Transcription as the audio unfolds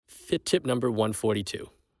Fit tip number 142.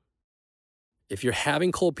 If you're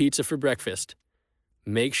having cold pizza for breakfast,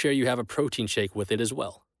 make sure you have a protein shake with it as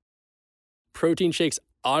well. Protein shakes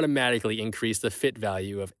automatically increase the fit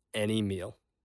value of any meal.